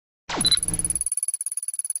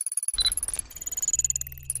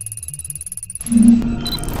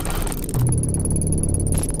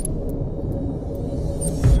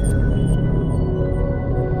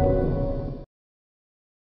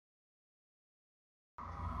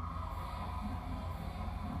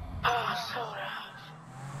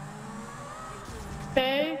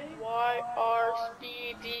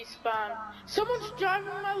KYRSPD spam. Someone's driving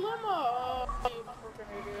my limo. Oh, you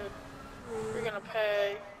freaking idiot. You're gonna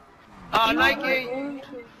pay. Oh, Nike!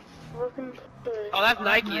 Oh, that's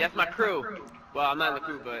Nike. That's my crew. Well, I'm not in the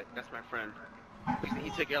crew, but that's my friend. He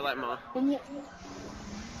took your limo.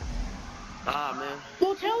 Ah, man.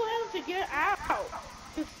 Well, tell him to get out.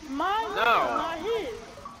 It's my limo, not his.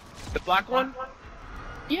 The black one?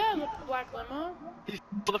 Yeah, the black limo. He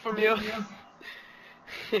stole it from you?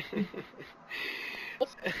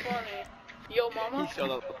 What's funny? Yo, mama?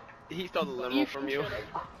 He stole the limo from you.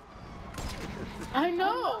 I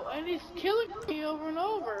know, and he's killing me over and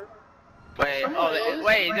over. Wait,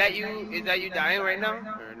 wait, is that you dying right now?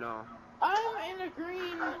 Or no? I'm in a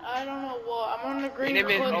green, I don't know what, I'm on a green. Your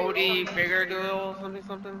name is OD Bigger Girl,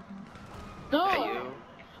 something? No,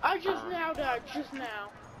 I just now died, just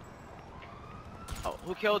now. Oh,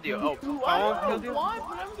 who killed you? Oh, I don't know why,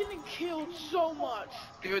 but I'm getting killed so much.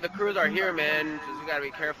 Dude, the crews are here, man. Just you gotta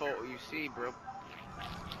be careful what you see, bro.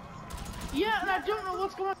 Yeah, and I don't know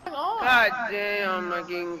what's going on. God damn, my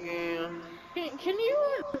game. Can you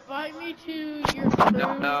invite me to your crew?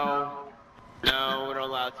 No, we're not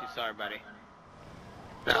allowed to. Sorry, buddy.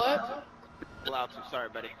 No. What? Allowed to. Sorry,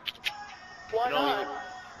 buddy. Why not?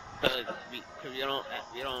 Because we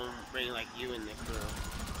don't bring like you in the crew.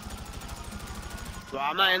 Well,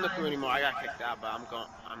 I'm not in the crew anymore. I got kicked out, but I'm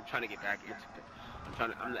trying to get back into it.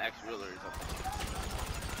 I'm the ex-ruler or something.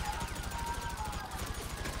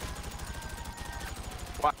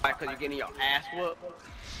 Why? Because you're getting your ass whooped?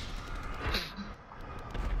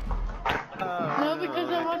 No, because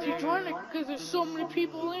I want to join it because there's so many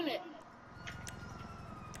people in it.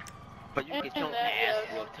 But you get your ass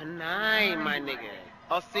whooped tonight, my nigga.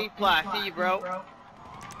 Oh, C-Ply, I see you, bro.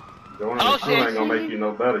 Joining the crew ain't gonna make you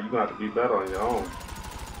no better. You're gonna have to be better on your own.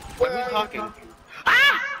 Wait, who's talking?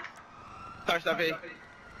 Ah! Sorry, Stuffy.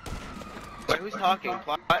 Wait, who's talking?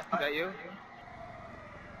 Plot? Is that you?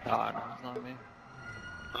 No, it's not me.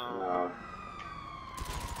 Nah.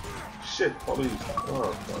 Shit, police.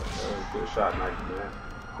 Oh, fuck. That was a good shot, Nike, man.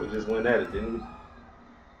 We just went at it, didn't we?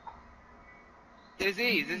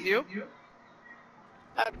 Dizzy, is this you?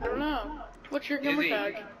 I don't know. What's your gamer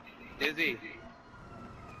tag? Dizzy.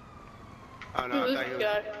 Oh no, Who's I thought this you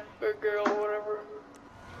guy? Or girl, or whatever.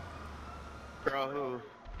 Girl who?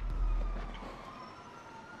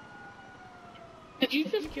 Did you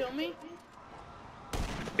just kill me?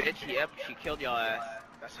 Bitch, yep, she killed your ass.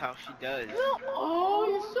 That's how she does. No, oh,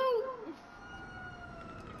 you're so...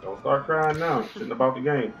 Don't start crying now. Shitting about the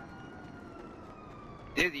game.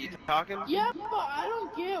 Dizzy, you talking? Yeah, but I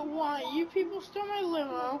don't get why you people stole my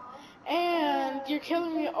limo, and you're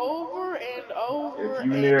killing me over and over. If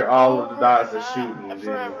you near all of the dots and shooting,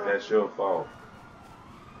 then that's your fault.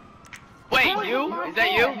 Wait, you? Is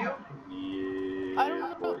that you? Yeah. I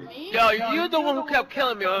don't know me. Yo, you're the one who kept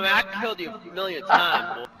killing me. I mean, I killed you a million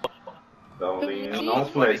times. Don't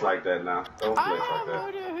flex like that now. Don't flex like I have no that.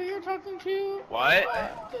 idea who you're talking to. What?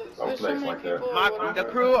 Don't flex like that.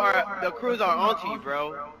 The crews are onto you,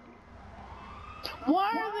 bro.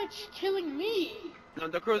 Why are they killing me? No,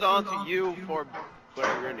 the crews are onto you for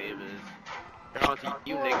whatever your name is. They're onto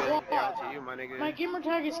you, nigga. They're onto you, my nigga. My gamer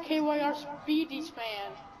tag is KYRSPD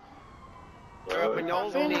span. They're up in your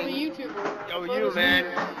Fan of a name. YouTuber. Yo, you, man.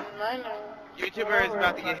 I know. YouTuber is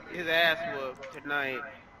about to get his ass whooped tonight.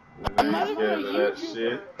 I'm not even a Scared of that YouTuber.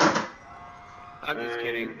 shit. I'm just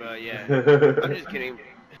kidding, but yeah. I'm just kidding.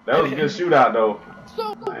 That was a good shootout, though.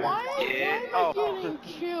 So why am I getting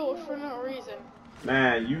killed for no reason?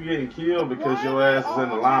 Man, you getting killed because your ass is in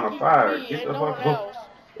the line of fire. Get the fuck up.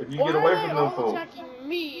 If you get away from them folks. Why are they attacking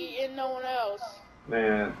me and no one else?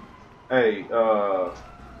 Man, hey,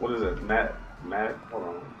 what is it? Matt, hold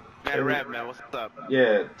on. Matt Rap, man, what's up?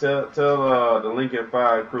 Yeah, tell the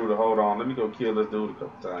LNK5 crew to hold on. Let me go kill this dude a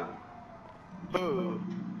couple times. Who?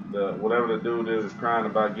 Whatever the dude is crying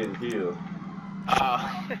about getting killed.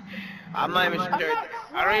 I'm not even sure.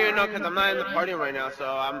 I don't even know because I'm not in the party right now, so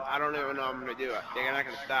I don't even know what I'm gonna do. They're not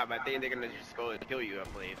gonna stop. I think they're gonna just go and kill you, I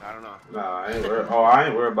believe. I don't know. Nah, I ain't worried. Oh, I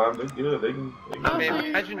ain't worried about them. They're good. They can I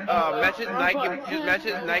mean, message Nike, just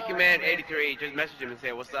message Nike Man 83. Just message him and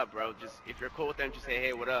say what's up, bro. Just if you're cool with them, just say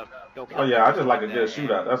hey, what up. Don't kill Oh yeah, I just like a good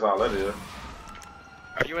shootout. That's all that is.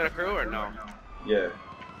 Are you in a crew or no? Yeah.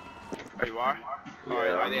 Or you are? Yeah, Or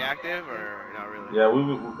are they active or not really? Yeah, we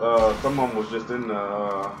some of them was just in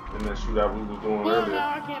that shootout we was doing Well, earlier. now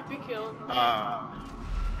I can't be killed. Are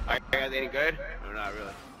they any good? Or not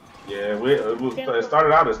really? Yeah, it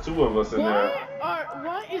started out as two of us in there.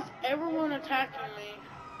 Why is everyone attacking me?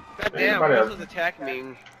 God damn, who else was attacking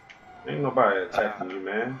me? Ain't nobody attacking you,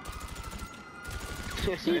 man.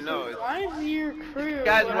 I know. Why is your crew? This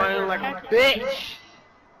guy's running like a bitch.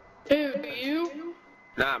 Who, you?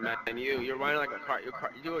 Nah, man, you're running like a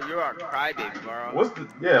you're a crybaby, bro. What's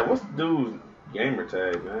the dude's gamer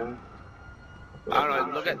tag, man? I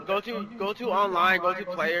don't know. Go to online, go to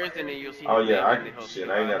players, and then you'll see. Oh His yeah,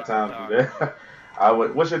 name, I ain't got time to do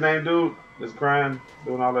that. What's your name, dude? Just crying,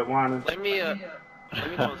 doing all that whining. Let me go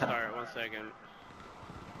and start. 1 second.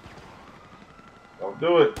 Don't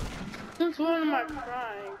do it. Since when am I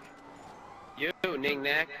crying? You,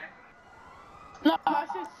 Ning-Nack. No, I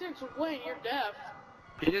said since when? You're deaf.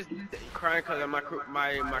 You're just crying because my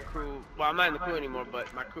crew, well, I'm not in the crew anymore, but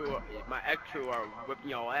my ex-crew are whipping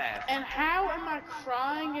your ass. And how am I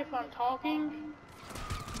crying if I'm talking?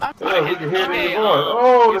 Yeah, we can hear it in your voice.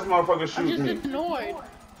 Oh, this motherfucker shooting me. I'm just annoyed.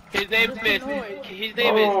 His name is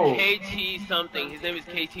KT something. His name is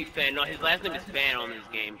KT Fan. No, his last name is Fan on this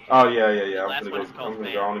game. Oh yeah. I'm gonna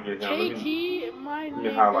go on and get him. KT, my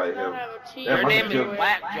name highlight does him. not have a T. Your name is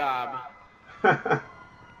Black Job.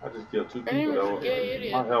 I just killed 2 people though.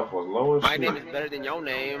 My health was low as shit. My name is better than your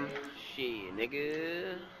name. Shit,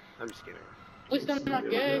 nigga. I'm just kidding. At least I'm not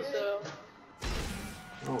gay, so.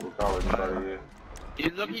 I don't recall anybody here. You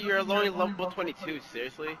look, you're only level 22.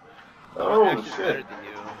 Seriously? Oh I'm shit! better than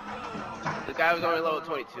you. The guy was only level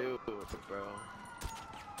 22, bro.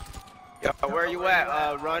 Yo, where you at?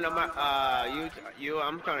 Run. I'm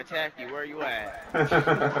I'm trying to attack you. Where you at?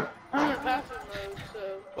 I'm in passive mode, so.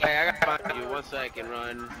 Wait, I gotta find you. 1 second,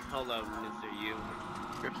 Run. Hold on, Mr. You.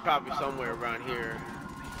 You're probably somewhere around here.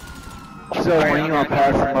 So when you on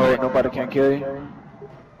passive mode, nobody can kill you?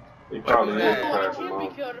 He probably is I passive can't be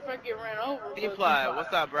mode. killed if I get ran over. D-Fly,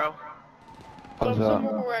 what's up, bro? But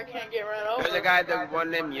somewhere where I can't get ran over. There's a guy, the one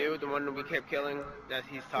named you, the one that we kept killing. That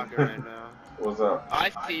he's talking right now. What's up? Oh, I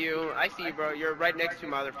see you, bro. You're right next to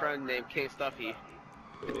my other friend named King Stuffy.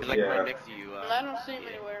 He's like right next to you. I don't see him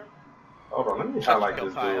anywhere. Hold on, let me highlight this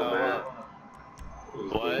dude, man.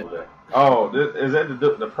 What? Oh, is that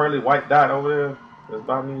the pearly white dot over there? That's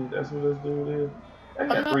by me. That's who this dude is. I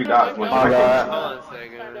got 3 dots blinking. Hold on a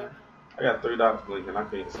second. I got 3 dots blinking. I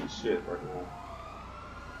can't see shit right now.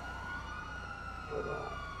 Hold on.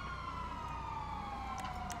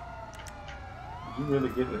 Did you really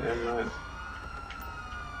get in the ambulance?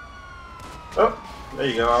 Oh, there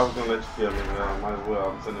you go. I was gonna let you kill me, man. Might as well.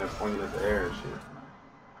 I'm sitting there swinging at the air and shit.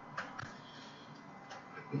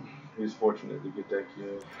 He's fortunate to get that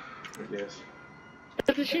kill, I guess.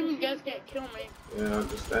 It's a shame you guys can't kill me. Yeah,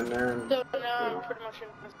 just stand there and. So now I'm pretty much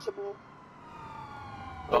invincible.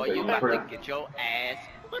 Oh, you about to get your ass.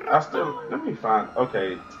 I still. Let me find.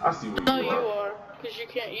 Okay, I see where you are. No, you are. Because you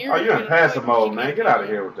can't. You're in passive mode, man. Get out of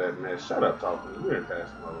here with that mess. Shut up talking. You're in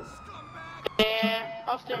passive mode. Yeah,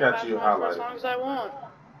 I'll stay in passive mode for as long as I want.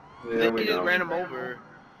 Yeah, You can just ran him over.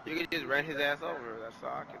 You can just ran his ass over. That's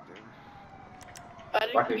all I can do. I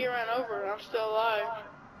didn't get ran over. I'm still alive.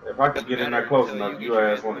 If I could get in there close enough, your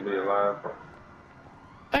ass want to be alive. In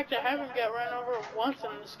fact, I haven't got ran over once in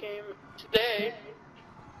this game today.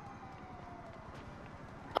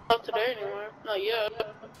 Not today anyway. Not yet.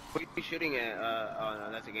 What are you shooting at? Oh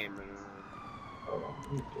no, that's a game. Hold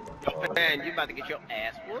on. Yo, man, you about to get your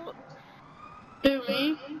ass whooped. Who,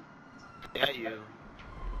 me? Yeah, you.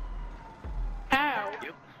 How?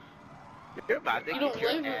 You're about to You get don't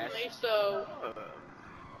your live ass. with me, so.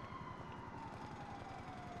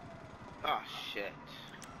 Oh shit.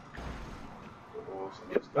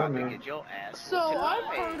 You're about to get your ass. So I've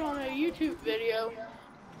heard on a YouTube video,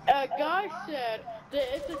 a guy said that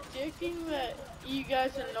it's addicting that you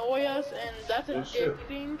guys annoy us, and that's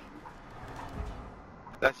addicting.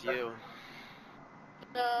 That's you.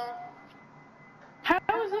 No. How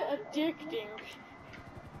is it addicting?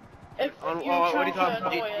 If On you're what are trying you to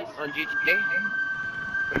talking annoy us. on GTA?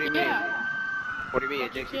 What do you mean? Yeah. What do you mean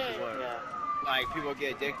addicted Yeah, to what? yeah. Like people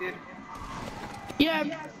get addicted? Yeah,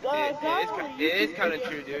 It is kind of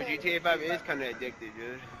true, dude. GTA 5 is kind of addictive,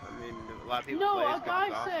 dude. I mean, a lot of people play. No, a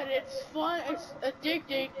guy said it's fun, it's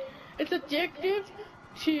addicting. It's addictive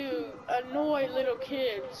to annoy little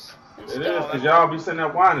kids and It is, stuff. because y'all be sitting there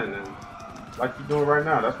whining and like you doing right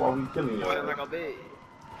now. That's why we killing you. Like a bitch.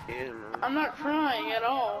 Yeah, man. I'm not crying at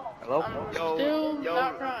all. Hello? I'm still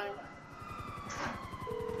not crying.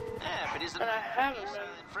 Yeah, but isn't And I haven't been.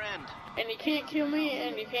 friend? And you can't kill me,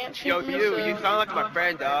 and you can't shoot Yo, me. you sound like my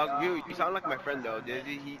friend, dog. You sound like my friend, though, dude.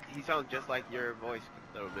 He sounds just like your voice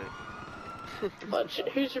a little bit. But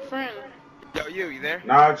who's your friend? Yo, you there?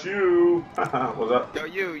 Not you. What's up? Yo,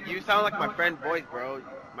 you sound like my friend voice, bro.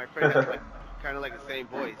 My friend has like kind of like the same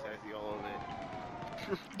voice as you all of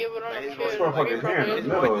it. Yeah, but I'm a This kid. This motherfucker here in the His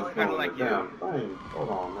middle voice is is kinda doing like the damn thing. Hold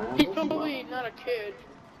on, man. He's probably not a kid.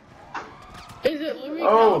 Is it Louis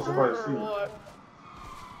Oh, Caliber somebody or see me. what?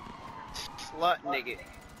 Slut nigga.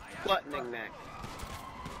 Slut knick-knack.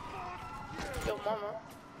 Yo, mama.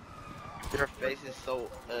 Your face is so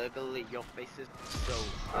ugly. Your face is so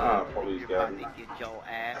Ah, ugly. police You're got about me. to get your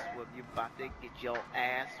ass whooped. You're about to get your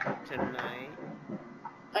ass whooped tonight.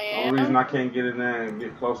 I The am. only reason I can't get in there and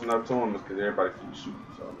get close enough to him is because everybody keeps shooting.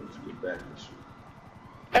 So I'm just get back and shoot.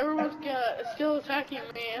 Everyone's still attacking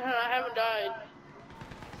me and I haven't died.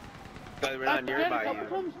 Because we're I've not died a nearby couple you.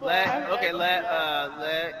 times, but I haven't actually died.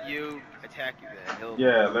 Let you attack you then.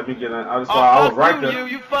 Yeah, let me get in. I was Oh, right fuck there.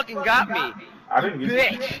 you fucking got me. I didn't get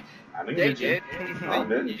Bitch. you. I didn't They get you. did. No, I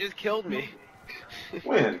didn't. You just killed me.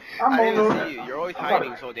 When? I'm I on didn't the. even see you. You're always I'm about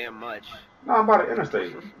hiding to, so damn much. no, I'm about to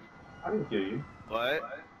interstate. I didn't kill you.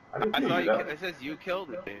 What? I didn't I kill saw you. you. Though. It says you killed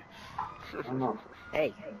me. I don't know.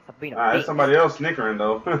 Hey, stop being a Nah, it's bitch. somebody else snickering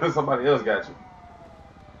though. Somebody else got you.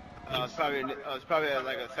 It's probably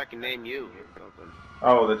like a second name you or something.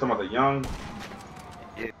 Oh, they're talking about the young.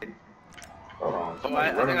 Yeah. Hold on. Oh, Somebody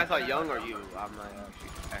I think running. I saw young or you. I'm not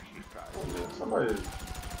actually probably. Yeah, somebody.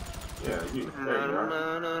 Yeah, you. There you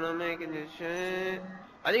are. I'm making this shit.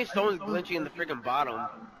 I think someone's glitching in the freaking bottom.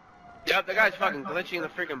 Yep, the guy's fucking glitching in the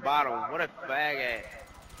freaking bottom. What a faggot.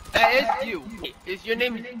 That is you. Is your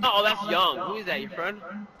name? Oh, that's Young. Who is that? Your friend?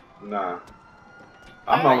 Nah.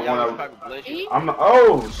 I'm the only one Young is that. probably glitching. I'm the.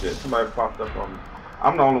 Oh shit! Somebody popped up on me.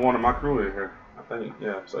 I'm the only one in my crew in here. I think.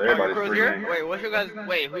 Yeah. So Oh, your everybody's crew's free here? game. Wait, what's your guys?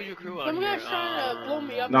 Wait, who's your crew on Some here? guy's trying to blow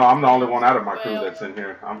me up. No, I'm the only one out of my Well, crew that's in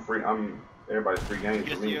here. I'm free. Everybody's free game for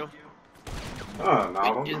Just me. you. No,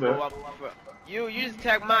 don't do Just go that. up. You just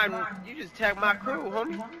attack mine. You just attack my crew,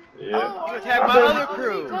 homie. Yeah. You attack my other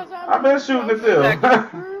crew. I've been shooting it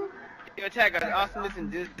still. You attack an Awesomeness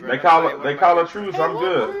and this. They call it truce. I'm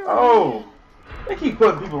good. Oh, they keep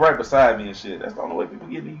putting people right beside me and shit. That's the only way people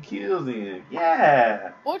get these kills in.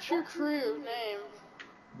 Yeah. What's your crew name?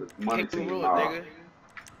 The money King team, Rulers, nah. nigga.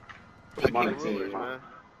 The money King team, Rulers, man. man.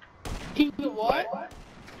 King of what?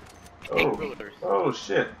 King Oh, Rulers. oh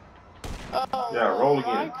shit. Oh, Yeah, roll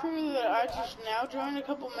my again. crew that I just now joined a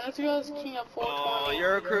couple minutes ago is King of 420.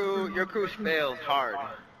 Oh, your crew fails hard.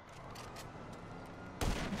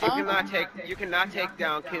 You cannot take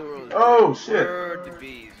down King Rulers. Oh shit. Word to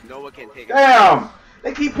bees. No one can take it. Damn.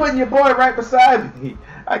 They keep putting your boy right beside me.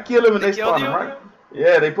 I kill him and they killed spawn him you? right.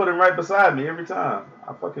 Yeah, they put him right beside me every time.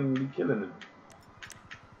 I fucking be killing him.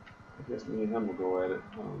 I guess me and him will go at it.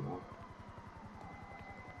 I don't know.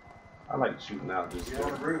 I like shooting out this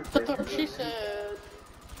game. That's what she said.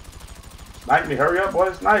 Snipe me, hurry up,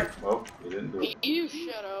 boy, snipe. Oh, he didn't do it. You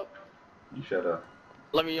shut up. You shut up.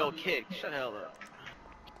 Let me your kid. Shut the hell up.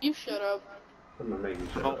 You shut up. I'm gonna make you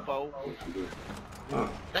shut up. Mofo. What you do? Huh.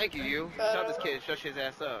 Thank you. Shut this kid. Shut his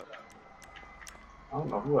ass up. I don't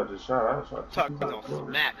know who I just shot. I shot Talk two on people.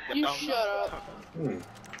 smack. You shut up.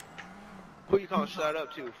 Who you calling shut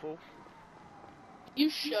up to, fool? You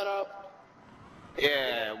shut up.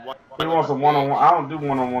 Yeah. He wants a one-on-one. I don't do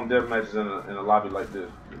one-on-one death matches in a lobby like this.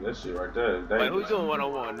 That shit right there is dangerous. Wait, who's doing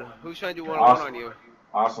one-on-one? Who's trying to do one-on-one on you?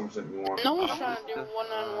 Awesome sent me one. No one's trying to do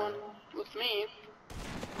one-on-one with me.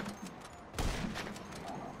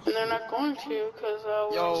 And they're not going to, because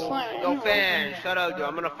we're slamming Yo, fan, shut up, dude.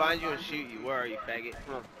 I'm gonna find you and shoot you. Where are you, faggot?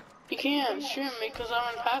 Come on. You can't shoot me, because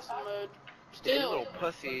I'm in passive mode. You Still. little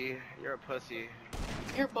pussy. You're a pussy.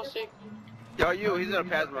 You're a pussy. Yo, he's in a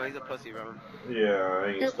passive mode. He's a pussy, bro. Yeah, I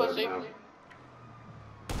ain't You're a pussy. now.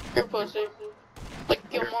 You're a pussy. Like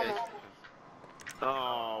your mama.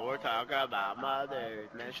 Oh, we're talking about mothers.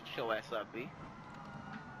 Man, shut your ass up, B.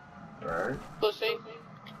 Alright. Pussy.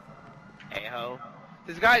 Hey, ho.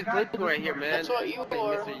 This guy's glitching right here, man. That's what you are.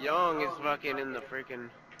 Mr. Young is fucking in the freaking...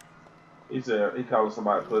 He said he called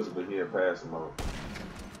somebody pussy, but he had passed him over.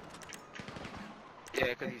 Yeah,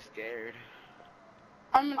 because he's scared.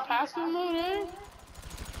 I'm in passive mode, eh?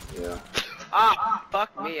 Yeah. Ah,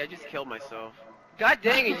 fuck me. I just killed myself. God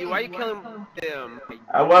dang it, you. Why are you killing them?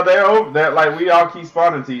 Well, they're like we all keep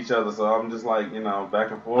spawning to each other, so I'm just like, you know,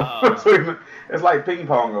 back and forth. It's like ping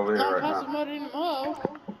pong over here Not right passive now. mode anymore.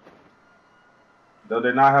 Do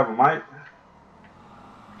they not have a mic?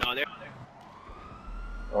 No, they're...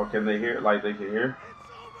 Or can they hear? Like they can hear?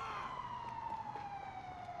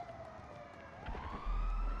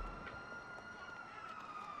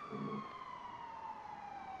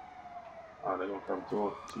 Oh, they're gonna come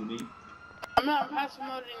too deep. I'm not in passive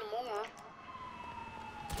mode anymore.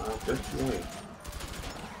 I bet you ain't.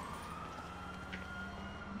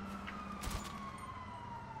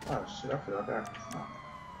 Oh shit! I feel like I. Oh,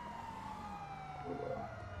 well.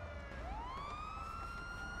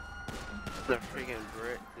 The freaking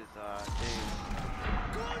Brit is, thing.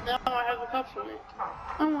 Now I have a cup for me.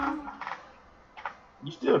 Oh well.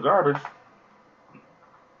 You still garbage.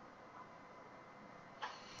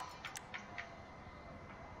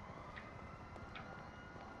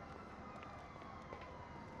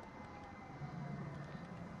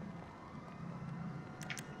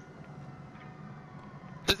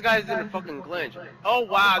 This guy's in a fucking glitch. Oh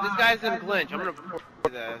wow, this guy's in a glitch. I'm gonna report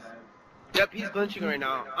his ass. Yep, he's glitching right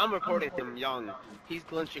now. I'm reporting him young. He's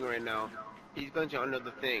glitching right now. He's glitching under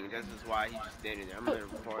the thing. This is why he's just standing there. I'm gonna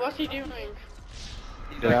report him. What's he doing?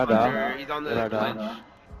 He's like under, he's on the glitch.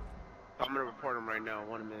 I'm gonna report him right now.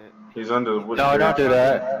 1 minute. He's under the. No, don't do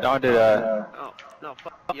that. Don't do that. Oh, no,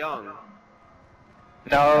 fuck young.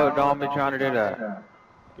 No, don't be trying to do that.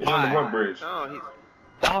 He's under what bridge? No, he's.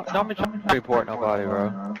 Don't be trying to report nobody,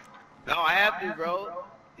 bro. No, I have to, bro.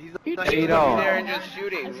 He's not You sitting don't. there and just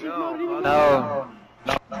shooting. No,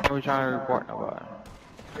 Don't be trying to report nobody.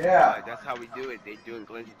 Yeah, that's how we do it. They doing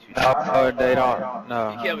glitchy 2 times. No, they don't.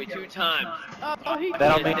 No. You killed me 2 times. He That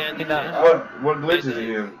don't mean nothing. What glitch is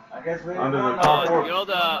he in? Under the carport? You know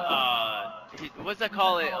the what's that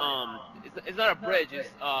called? It's not a bridge.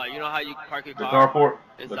 It's you know how you park your car. The carport.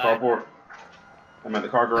 Inside. The carport. I'm at the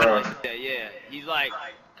car Kinda garage. like that, yeah. He's like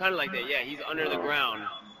kind of like that. Yeah, he's under the ground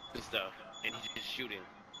and stuff, and he's just shooting.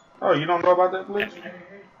 Oh, you don't know about that glitch?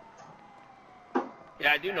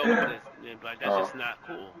 Yeah, I do know about this, but that's just not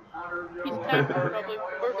cool. He's tapping probably.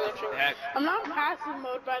 We're glitching. I'm not in passive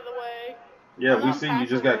mode, by the way. Yeah, we see you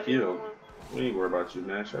just got killed. We ain't worried about you,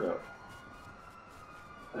 man. Shut up.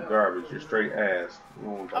 You're garbage. You're straight ass.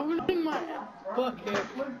 I'm getting my butt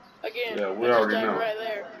kicked again. Yeah, we already know. Right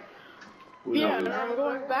there. Yeah, and I'm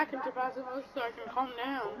going back into passive mode so I can calm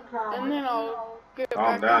down, and then I'll get calm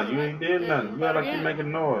back down. on You ain't did nothing. You act like you're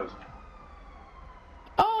making noise.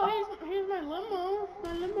 Oh, here's my limo.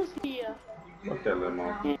 My limo's here. Fuck that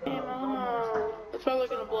limo. Yeah, my limo. It's probably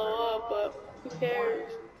gonna blow up, but who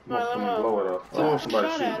cares? My I'm limo. blow it up. Oh, somebody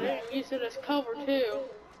Shot shooting at me. it and use it as cover too.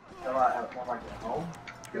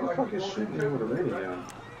 Who the fuck is shooting me with a minigun?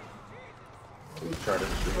 Let me try this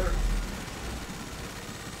shit.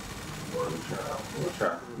 Let me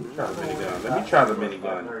try the minigun. Let me try the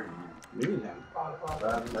minigun. Minigun.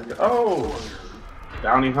 Oh!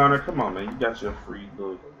 Bounty hunter, come on, man. You got your free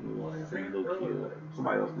little kill.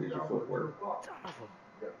 Somebody else needs your footwork.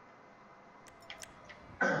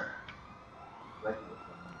 That's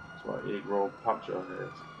why egg roll popped your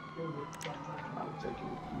heads. I'm taking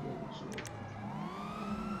the key and shit.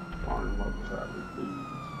 On him up beside me, please.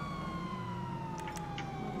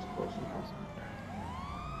 He's close enough.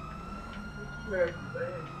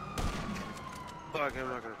 Fuck, I'm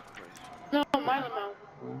not gonna play. No, my limo.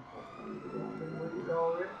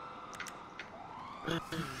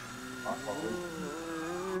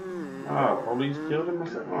 Ah, police killed him? I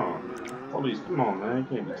said, oh, police, come on, man. You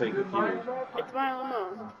can't be taking kills. It's my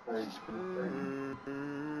limo.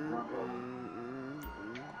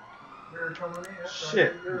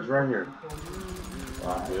 Shit, he's right here.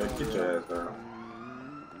 Oh, yeah, get your ass down.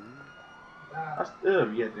 I still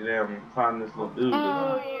have yet to damn find this little dude.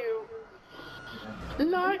 Oh, you.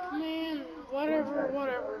 Knock, man. Whatever.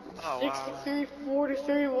 Oh, wow. 63,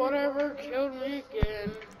 43, whatever. Killed me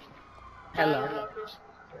again. Hello.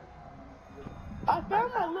 I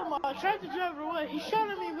found my limo. I tried to drive it away. He shot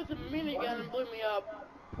at me with a minigun and blew me up.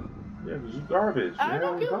 Yeah, because you garbage, man. I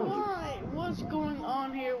don't get why. What's going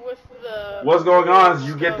on here with the... What's going on is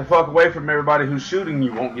you get the fuck away from everybody who's shooting,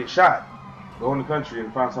 you won't get shot. Go in the country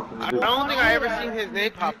and find something to I do. don't think I ever seen his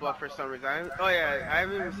name pop up for some reason. I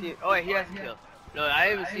haven't even seen. Oh, yeah, he has killed. No, I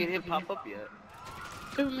haven't seen him pop up yet.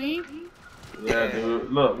 To me? Yeah,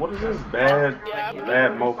 dude. Look, what is this bad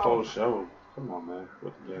mofo show? Come on, man.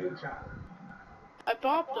 What the game? I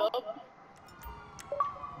popped up.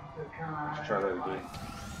 Let's try that again.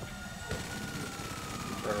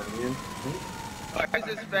 Try that again. Where's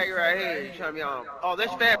this faggot right here? You trying to be on? Oh,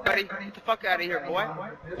 this fag, buddy. Get the fuck out of here, boy.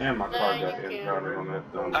 And my car got impounded on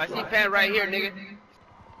that dumb I see fan right here, nigga.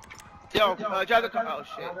 Yo, drive the car. Oh,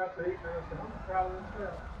 shit.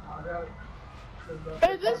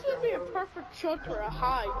 Hey, this would be a perfect truck for a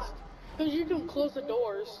heist. Because you can close the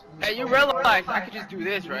doors. Hey, you realize I could just do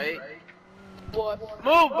this, right? What?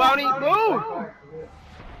 Move, Bounty, move!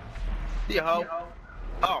 See ya, hoe.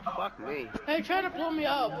 Oh, fuck me. Hey, try to blow me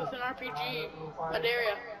up with an RPG.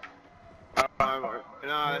 Adaria.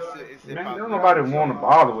 No, it's Man, don't nobody want to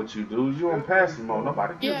bother with you, dude. You on passive mode.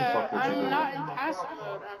 Nobody gives a fuck what you I'm doing. not in passive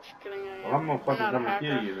mode. I'm just kidding. Well, I'm gonna fucking come and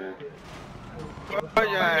kill you, then. You're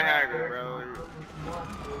a hacker, bro.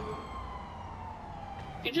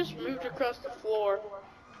 You just moved across the floor.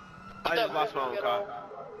 I just lost my own car.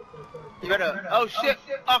 You better. Oh shit!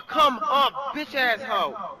 Oh come on, bitch ass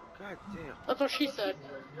hoe! God damn. That's what she said.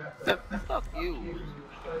 Fuck you.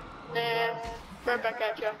 Nah, right back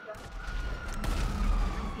at ya.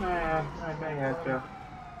 Nah, I can't have you.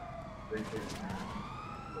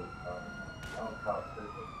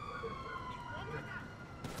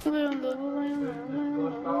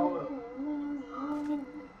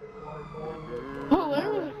 Well,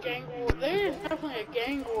 there was a gang war. There is definitely a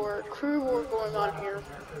gang war, crew war going on here.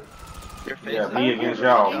 Your face Yeah, is me against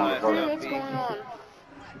y'all, Crew, motherfucker. what's going on?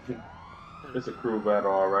 It's a crew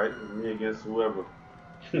battle, alright. Me against whoever.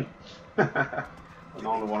 And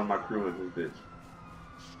only one of my crew is this bitch.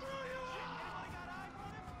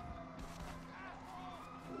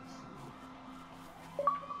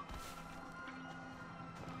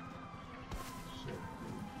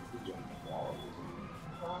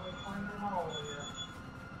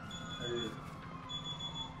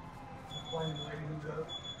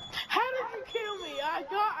 How did you kill me? I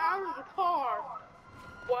got out of the car.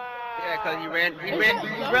 Wow. Yeah, cause he ran.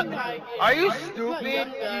 Are you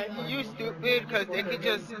stupid? You stupid? Cause they could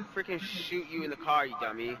just freaking shoot you in the car, you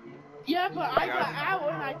dummy. Yeah, but I got out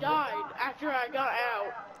and I died after I got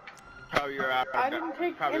out. Probably you're out. I didn't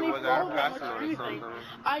take Probably any was fall out damage passing or or anything. something.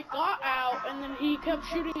 I got out and then he kept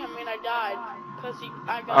shooting at me and I died.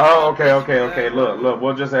 I got Oh, out. okay. Look,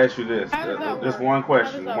 we'll just ask you this. How does that Just work? one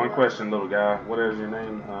question. How does that One work? question, little guy. What is your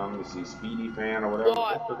name? Let me see. Speedy Fan or whatever.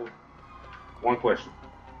 What? One question.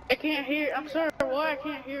 I can't hear. I'm sorry. What? I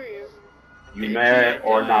can't hear you. You mad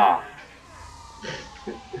or nah?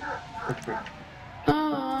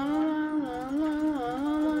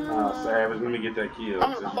 Savage, let me get that kill.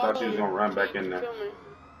 I'm Since gonna you thought you was follow gonna run you. back in there. Kill me.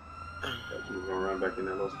 Thought you was gonna run back in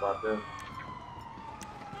that little spot there.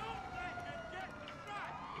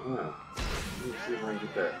 Yeah. Let me see if I can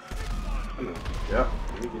get that. Yep,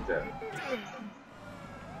 let me get that.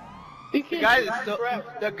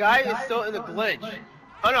 The guy is still in the glitch.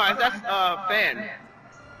 Oh no, that's Fan.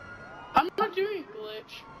 I'm not doing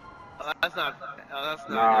glitch. That's not.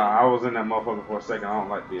 Nah, I was in that motherfucker for a second. I don't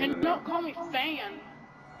like being And in there. don't call me Fan.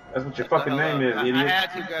 That's what your fucking name is, idiot. I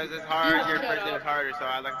had to because it's hard. Your first name is harder, so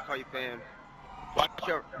I like to call you Fan. Watch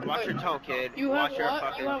your tone, kid. Watch your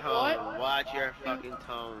fucking tone. Watch your fucking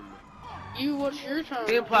tone. What's your tone?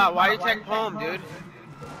 Gameplot, why you take poem, dude?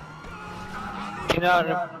 You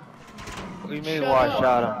know, we may watch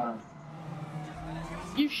Shootout.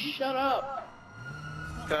 You shut up.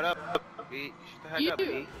 Shut up, B. Shut the heck up,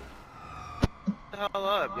 B. Shut the hell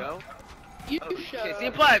up, yo. You shut up.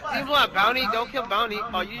 Gameplot, Bounty, don't kill Bounty.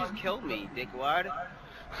 Oh, you just killed me, dickwad.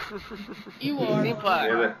 You are.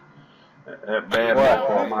 Gameplot. Yeah, that bad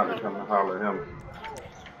motherfucker, I'm out to come and holler at him.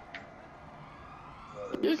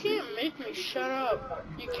 You can't make me shut up.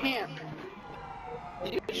 You can't.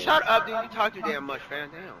 You shut up, dude. You talk too damn much, fan.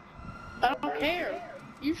 Damn. I don't care.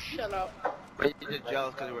 You shut up. You're just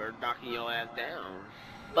jealous because we're knocking your ass down.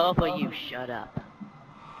 Both of you shut up.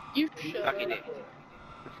 You shut up. Dick.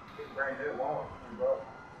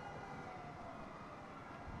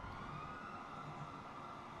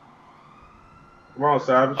 Come on,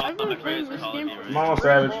 Savage. I've been playing this game for Come on, 3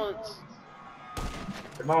 Savage. months.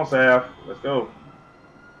 Come on, Sav. Let's go.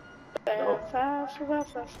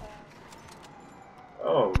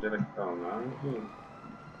 Oh, did it? Oh, no.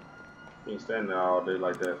 You ain't standing there all day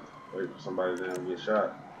like that. Wait for somebody to get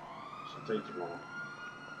shot. Should take too long.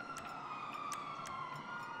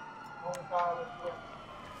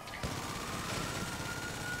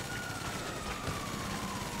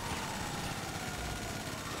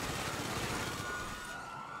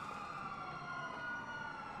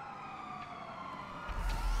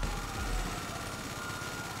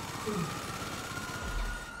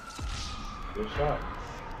 Good shot.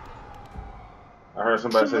 I heard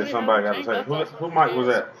somebody say somebody got to take. Who mic was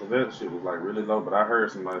that? Cause that shit was like really low, but I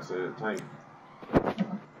heard somebody say tank.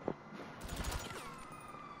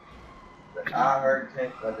 I heard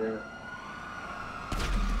tank, but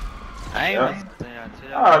I ain't Yeah.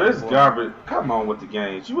 Ah, this garbage. Come on with the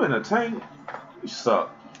games. You in a tank? You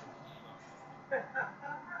suck.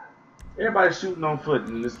 Everybody shooting on foot,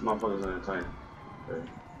 and this motherfucker's in a tank. Okay.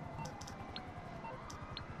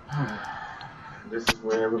 This is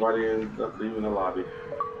where everybody ends up leaving the lobby.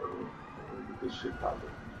 Get this shit popping.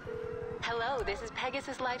 Hello, this is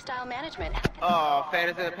Pegasus Lifestyle Management. Oh, fan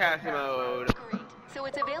is in the pass mode. Great. So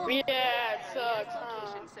it's available. Yeah, it sucks, huh?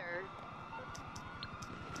 Location, sir.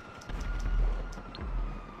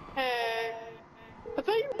 Hey, I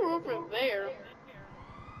thought you were over there.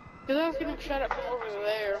 Cause I was getting shot at from over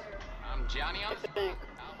there. I'm Johnny. I think.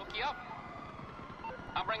 I'll hook you up.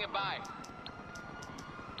 I'll bring it by.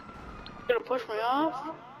 Gonna push me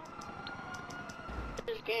off?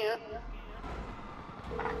 Just can't.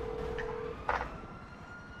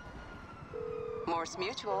 More Norse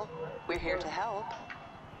Mutual. We're here to help.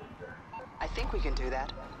 I think we can do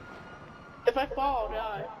that. If I fall, I'll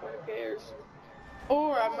die. Who cares?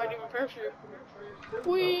 Or I might even parachute.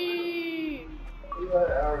 Whee!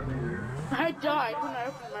 I died when I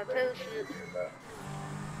opened my parachute.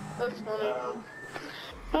 That's funny.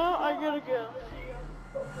 Oh, I gotta go.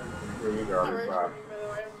 You already I'm tried. by the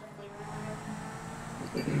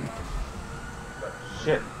way.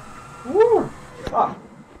 Shit. Woo! Fuck.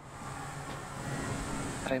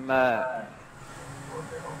 Hey, Matt.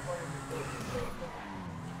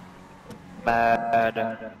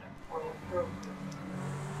 Bad.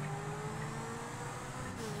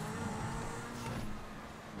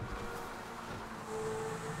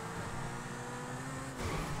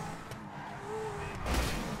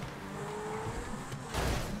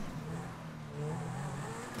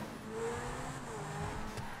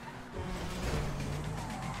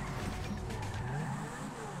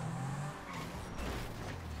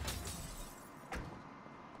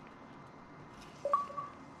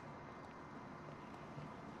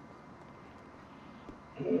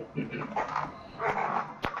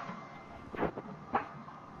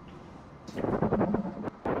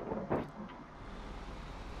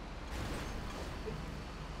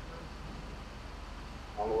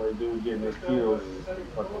 Only way dude getting his kills is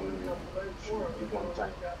fucking shooting people on the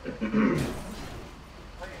tank.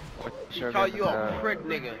 He call you a prick,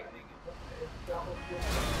 nigga.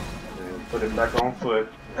 And put it back on foot,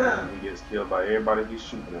 and he gets killed by everybody he's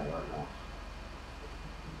shooting at right now.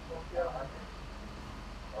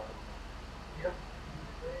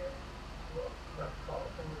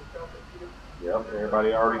 Yep,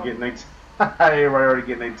 everybody already getting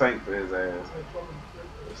their tank for his ass.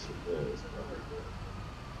 Yes, it does.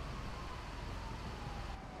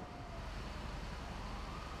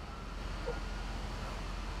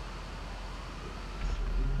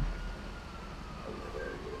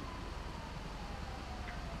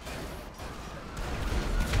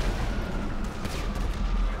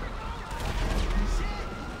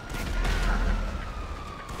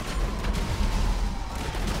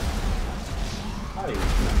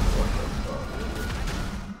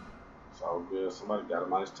 It's all good. Somebody got a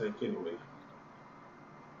nice tank anyway.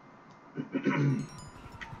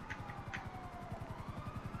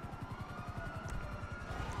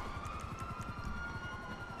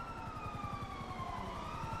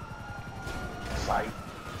 Sight.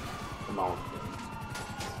 Come on.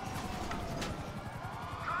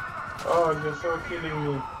 Oh, you're so killing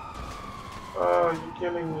me. Oh, you're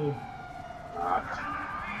killing me. Not.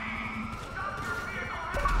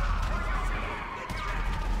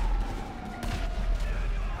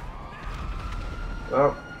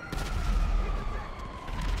 Oh.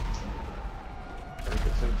 Take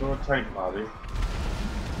us into a tank lobby.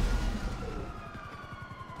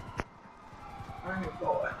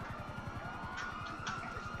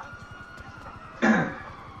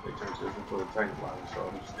 They turned this into a tank lobby, so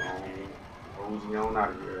I'm just going mosey on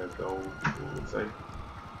out of here, as the old people would say.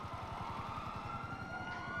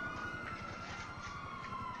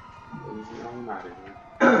 Mosey on out of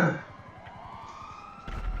here.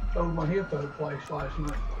 Sold my hip at a place last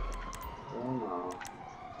night. Oh no.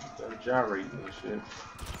 They're gyrating and shit.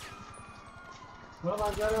 Well,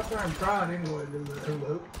 I got up there and tried anyway to do the hula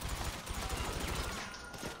hoop.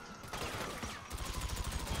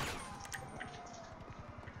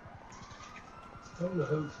 Hula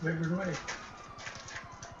hoop's bigger than me.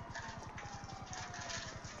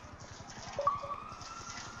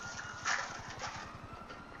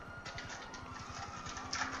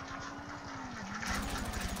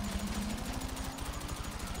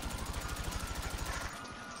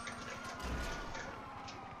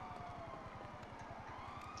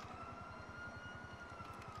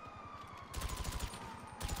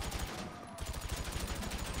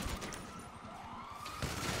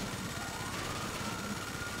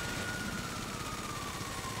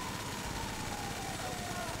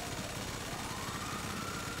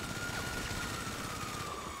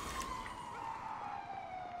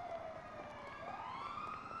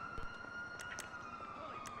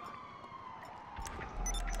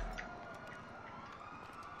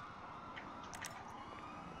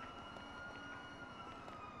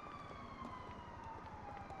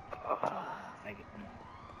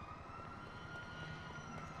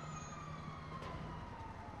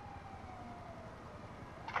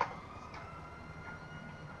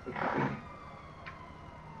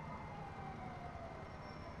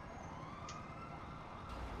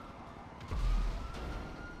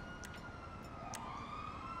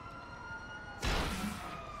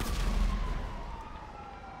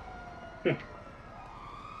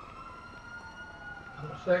 A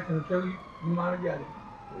second or two, you might have got it.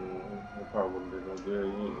 That probably wouldn't be no good.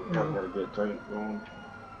 You probably got a good tank going.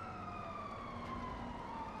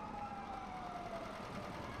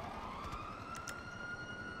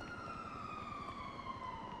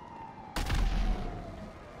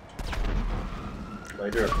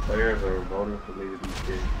 Players are voting for me to be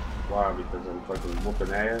kicked. Why? Because I'm fucking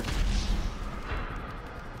whooping ass.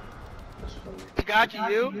 That's funny. I got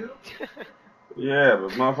you. Yeah,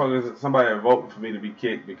 but motherfuckers, somebody are voting for me to be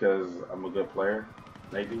kicked because I'm a good player.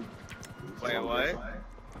 Maybe. Wait, what?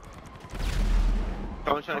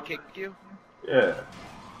 Someone trying to kick you? Yeah.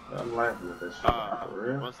 I'm laughing at that shit. For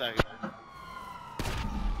real. 1 second.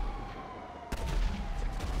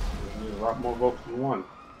 We need a lot more votes than one.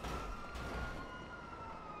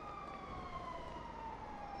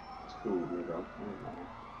 It's cool with me though.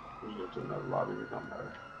 We go to another lobby, it don't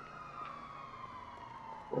matter.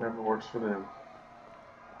 Whatever works for them.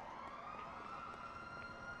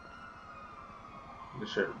 This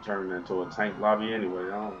shit turned into a tank lobby anyway. I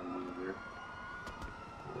don't want to be here.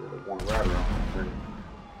 I really want to ride around the thing.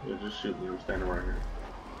 Yeah, just shoot me. I'm standing right here.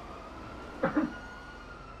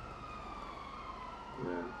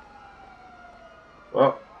 Yeah.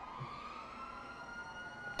 Well.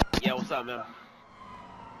 Yeah, what's up, man?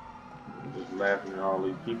 I'm just laughing at all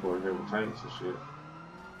these people in here with tanks and shit.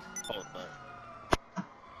 Hold on.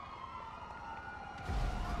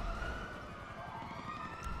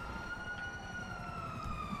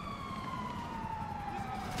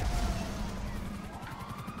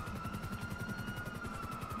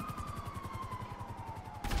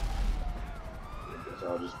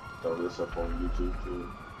 I'll just throw this up on YouTube too.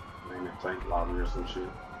 Name it tank lobby or some shit.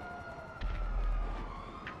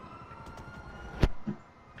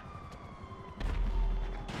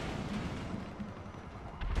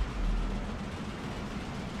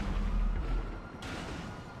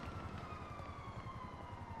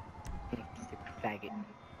 Faggot.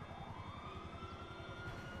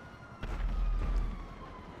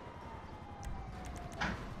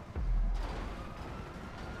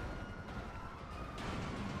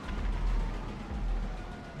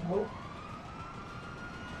 Nope.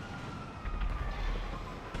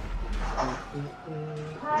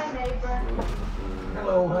 Hi, neighbor.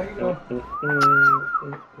 Hello, how you doing?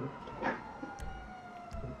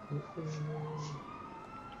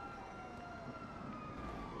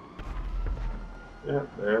 Yeah,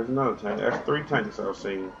 there's another tank. That's 3 tanks I've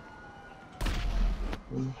seen.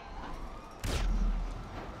 You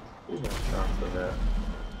got shot for that.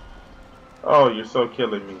 Oh, you're so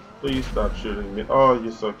killing me. Please stop shooting me. Oh,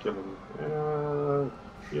 you're so killing me.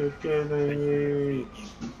 You're killing me.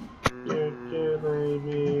 You're killing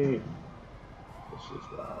me. This is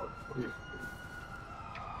loud.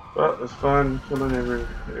 Well, it's fun killing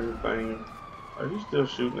everything. Are you still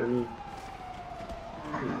shooting at me?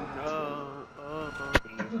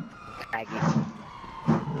 Faggot.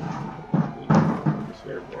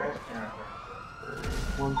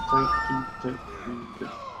 One tank, 2 tank, 3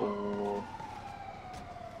 tank, 4.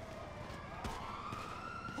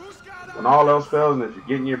 When all else fails, and if you're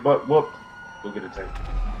getting your butt whooped, go get a tank.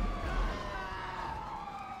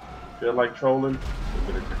 Feel like trolling, go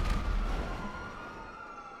get a tank.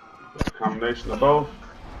 A combination of both,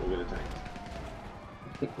 go get a tank.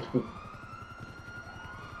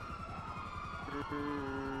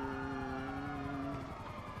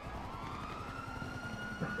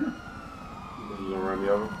 You gonna run me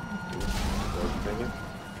over?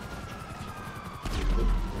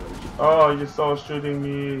 Oh, you saw shooting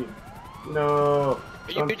me. No.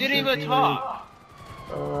 You didn't even talk.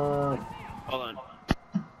 Uh, Hold on.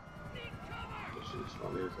 this shit's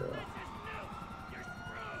funny as hell.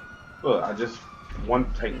 Look,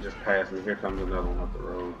 one tank just passed me. Here comes another one up the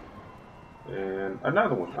road. And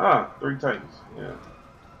another one. 3 tanks. Yeah.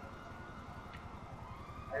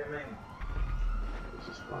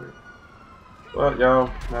 This is funny. Well, y'all,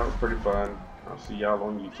 that was pretty fun. I'll see y'all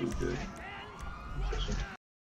on YouTube, dude.